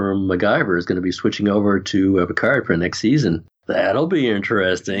showrunner for MacGyver is going to be switching over to Picard for next season. That'll be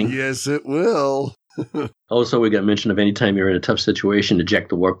interesting. Yes, it will. Also, we got mention of any time you're in a tough situation, eject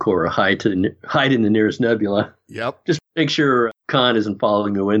the warp core or hide in the nearest nebula. Yep. Just make sure Khan isn't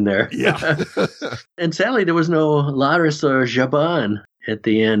following you in there. Yeah. And sadly, there was no Laris or Jaban at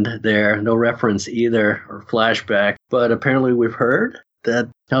the end there. No reference either or flashback. But apparently we've heard that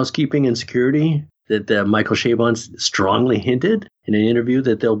housekeeping and security, that Michael Chabon strongly hinted in an interview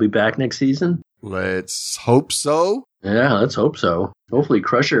that they'll be back next season. Let's hope so. Yeah, let's hope so. Hopefully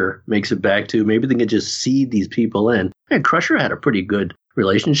Crusher makes it back too. Maybe they can just seed these people in. And Crusher had a pretty good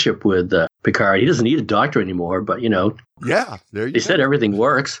relationship with Picard. He doesn't need a doctor anymore, but, Yeah, there you go. They said everything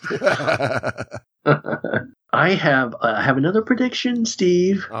works. I have another prediction,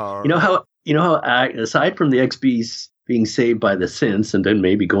 Steve. Right. You know how aside from the XBs being saved by the synths and then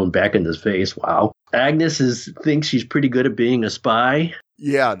maybe going back into space, wow. Agnes thinks she's pretty good at being a spy.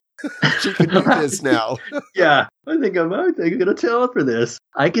 Yeah. She can do this now. Yeah, I think I'm going to tell her for this.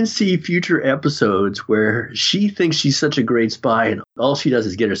 I can see future episodes where she thinks she's such a great spy and all she does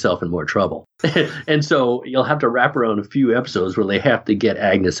is get herself in more trouble. And so you'll have to wrap around a few episodes where they have to get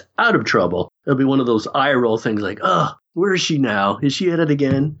Agnes out of trouble. It'll be one of those eye roll things like, oh, where is she now? Is she at it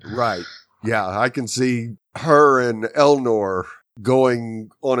again? Right. Yeah, I can see her and Elnor going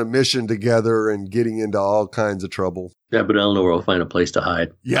on a mission together and getting into all kinds of trouble. Yeah, but Elnor will find a place to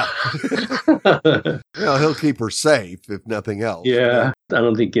hide. Yeah. Well, he'll keep her safe, if nothing else. Yeah. I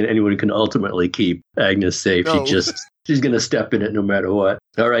don't think anyone can ultimately keep Agnes safe. No. She's going to step in it no matter what.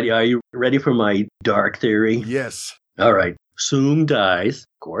 All right. Are you ready for my dark theory? Yes. All right. Soong dies.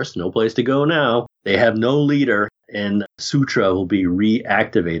 Of course, no place to go now. They have no leader, and Sutra will be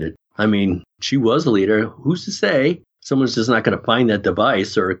reactivated. I mean, she was the leader. Who's to say? Someone's just not going to find that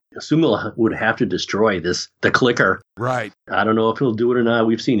device, or Sumil would have to destroy the clicker. Right. I don't know if he'll do it or not.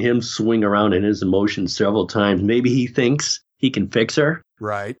 We've seen him swing around in his emotions several times. Maybe he thinks he can fix her.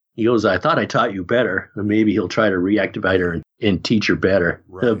 Right. He goes, I thought I taught you better. Or maybe he'll try to reactivate her and teach her better.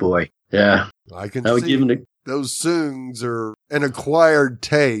 Right. Oh, boy. Yeah. I can would see give him those Soongs are an acquired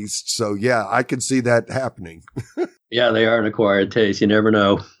taste. So, yeah, I can see that happening. Yeah, they are an acquired taste. You never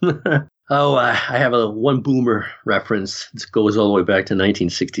know. I have one boomer reference. It goes all the way back to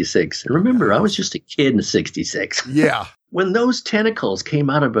 1966. And remember, I was just a kid in 66. Yeah. When those tentacles came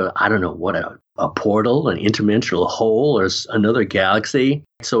out of a portal, an interdimensional hole, or another galaxy.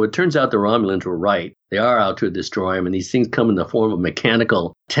 So it turns out the Romulans were right. They are out to destroy them, and these things come in the form of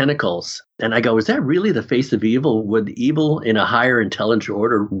mechanical tentacles. And I go, is that really the face of evil? Would evil in a higher intelligent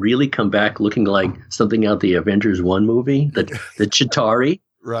order really come back looking like something out the Avengers 1 movie? The Chitauri?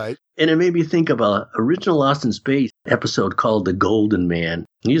 Right. And it made me think of an original Lost in Space episode called The Golden Man.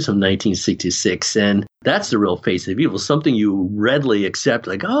 He's from 1966, and that's the real face of evil, something you readily accept,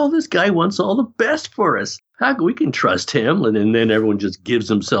 like, oh, this guy wants all the best for us. We can trust him, and then everyone just gives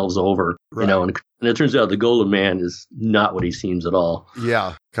themselves over, right. And it turns out the Golden Man is not what he seems at all.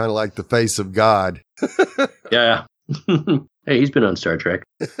 Yeah, kind of like the face of God. Yeah. Hey, he's been on Star Trek.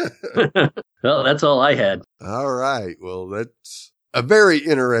 Well, that's all I had. All right, well, that's a very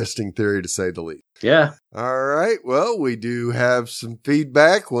interesting theory, to say the least. Yeah. All right. Well, we do have some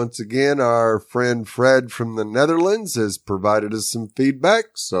feedback. Once again, our friend Fred from the Netherlands has provided us some feedback.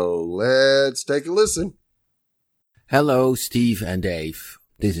 So let's take a listen. Hello, Steve and Dave.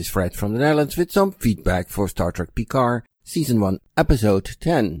 This is Fred from the Netherlands with some feedback for Star Trek Picard, Season 1, Episode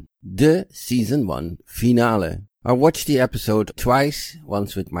 10. the Season 1 finale. I watched the episode twice,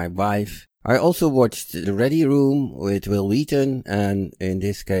 once with my wife. I also watched The Ready Room with Will Wheaton, and in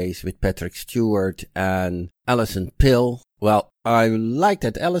this case with Patrick Stewart and Alison Pill. Well, I like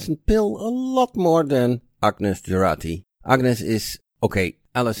that Alison Pill a lot more than Agnes Jurati. Agnes is, okay,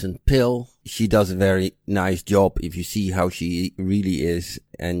 Alison Pill, she does a very nice job. If you see how she really is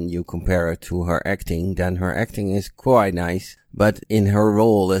and you compare it to her acting, then her acting is quite nice. But in her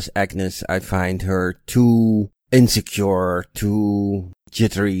role as Agnes, I find her too insecure, too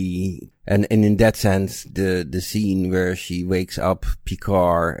jittery. And in that sense, the scene where she wakes up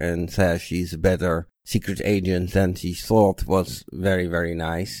Picard and says she's a better secret agent than she thought was very, very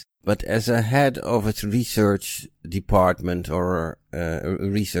nice. But as a head of its research department or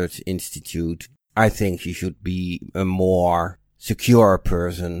research institute, I think she should be a more secure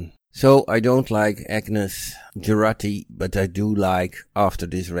person. So I don't like Agnes Jurati, but I do like, after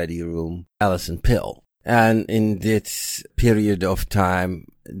this Ready Room, Alison Pill. And in this period of time,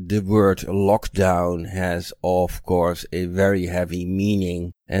 the word lockdown has, of course, a very heavy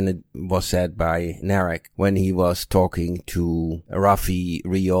meaning. And it was said by Narek when he was talking to Raffi,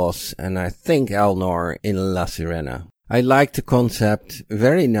 Rios, and I think Elnor in La Sirena. I like the concept,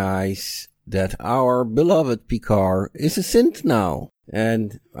 very nice, that our beloved Picard is a synth now.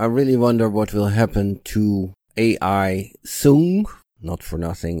 And I really wonder what will happen to AI Sung, not for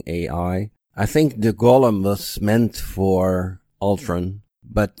nothing AI. I think the golem was meant for Ultron,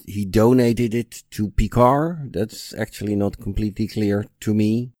 but he donated it to Picard. That's actually not completely clear to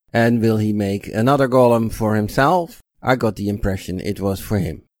me. And will he make another golem for himself? I got the impression it was for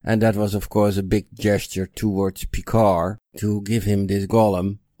him. And that was of course a big gesture towards Picard to give him this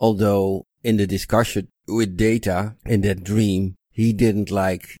golem. Although in the discussion with Data in that dream, he didn't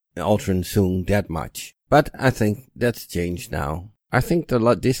like Ultron Sung that much. But I think that's changed now. I think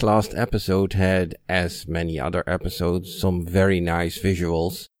this last episode had, as many other episodes, some very nice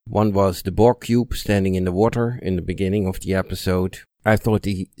visuals. One was the Borg cube standing in the water in the beginning of the episode. I thought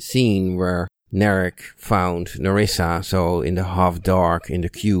the scene where Narek found Narissa, so in the half dark in the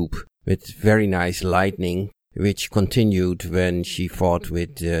cube, with very nice lightning, which continued when she fought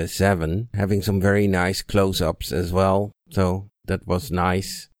with Seven, having some very nice close-ups as well. So that was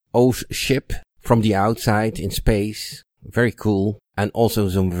nice. O's ship from the outside in space. Very cool. And also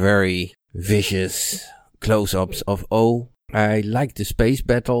some very vicious close-ups of O. I like the space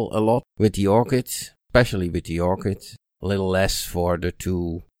battle a lot with the Orchids, especially with the Orchids. A little less for the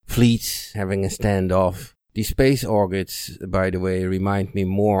two fleets having a standoff. The space Orchids, by the way, remind me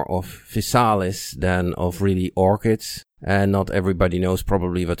more of Physalis than of really Orchids. And not everybody knows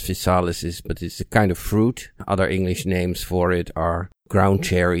probably what Physalis is, but it's a kind of fruit. Other English names for it are ground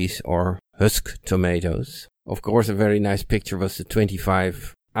cherries or husk tomatoes. Of course, a very nice picture was the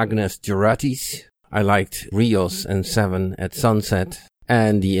 25 Agnes Juratis. I liked Rios and Seven at sunset,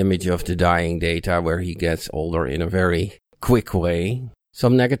 and the image of the dying Data where he gets older in a very quick way.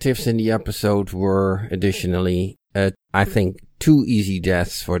 Some negatives in the episode were additionally, I think, 2 easy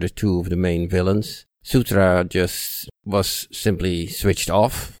deaths for the 2 of the main villains. Sutra just was simply switched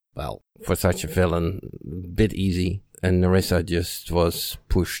off. Well, for such a villain, a bit easy. And Narissa just was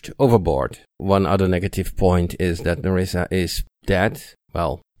pushed overboard. One other negative point is that Narissa is dead.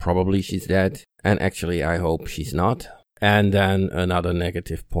 Well, probably she's dead. And actually, I hope she's not. And then another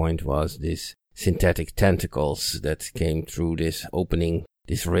negative point was this synthetic tentacles that came through this opening,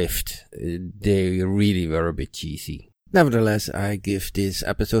 this rift. They really were a bit cheesy. Nevertheless, I give this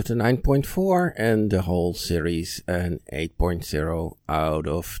episode a 9.4 and the whole series an 8.0 out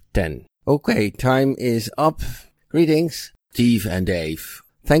of 10. Okay, time is up. Greetings, Steve and Dave.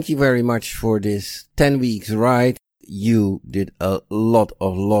 Thank you very much for this 10 weeks ride. You did a lot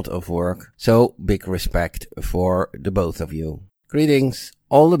of work. So big respect for the both of you. Greetings,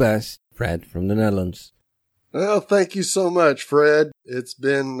 all the best. Fred from the Netherlands. Well, thank you so much, Fred. It's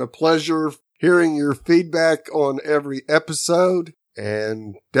been a pleasure hearing your feedback on every episode,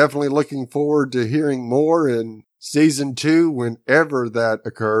 and definitely looking forward to hearing more in season 2 whenever that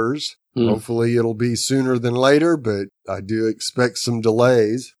occurs. Hopefully it'll be sooner than later, but I do expect some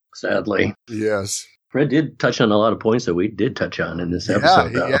delays. Sadly. Yes. Fred did touch on a lot of points that we did touch on in this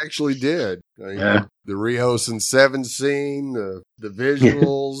episode. Yeah, he actually did. The Rios and Seven scene, the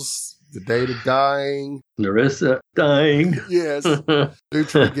visuals, the Data dying. Narissa dying. Yes.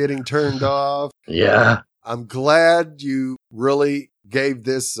 Sutra getting turned off. Yeah. I'm glad you really gave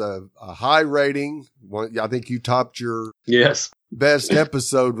this a high rating. I think you topped your best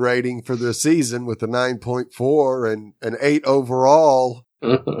episode rating for the season with a 9.4 and an 8 overall.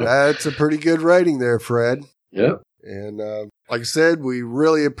 That's a pretty good rating there, Fred. Yep. And Like I said, we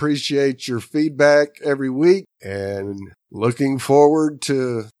really appreciate your feedback every week and looking forward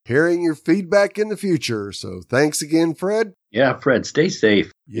to hearing your feedback in the future. So thanks again, Fred. Yeah, Fred, stay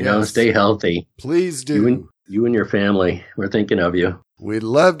safe. Yes. Stay healthy. Please do. You and your family. We're thinking of you. We'd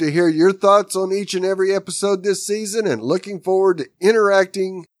love to hear your thoughts on each and every episode this season and looking forward to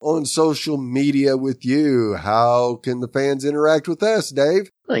interacting on social media with you. How can the fans interact with us,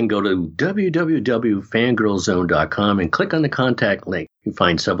 Dave? They can go to www.fangirlzone.com and click on the contact link. You can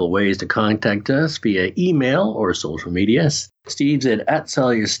find several ways to contact us via email or social media. Steve's at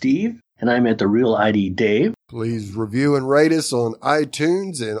 @SawyerSteve, and I'm at The Real ID Dave. Please review and rate us on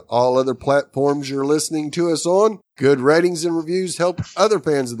iTunes and all other platforms you're listening to us on. Good ratings and reviews help other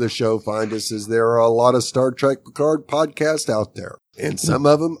fans of the show find us, as there are a lot of Star Trek Picard podcasts out there. And some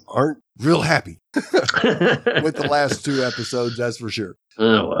of them aren't real happy with the last 2 episodes, that's for sure.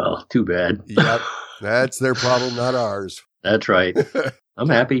 Oh, well, too bad. Yep. That's their problem, not ours. That's right. I'm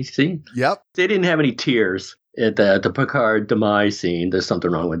happy. See? Yep. They didn't have any tears at the Picard demise scene. There's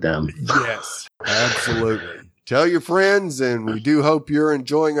something wrong with them. Yes, absolutely. Tell your friends, and we do hope you're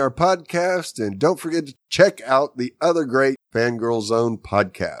enjoying our podcast. And don't forget to check out the other great Fangirl Zone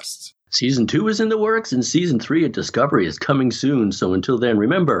podcasts. Season 2 is in the works, and Season 3 at Discovery is coming soon. So until then,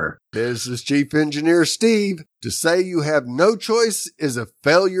 remember, this is Chief Engineer Steve. To say you have no choice is a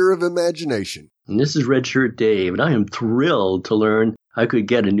failure of imagination. And this is Red Shirt Dave, and I am thrilled to learn I could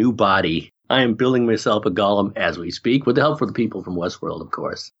get a new body. I am building myself a golem as we speak, with the help of the people from Westworld, of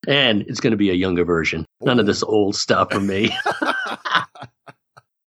course. And it's going to be a younger version. None of this old stuff from me.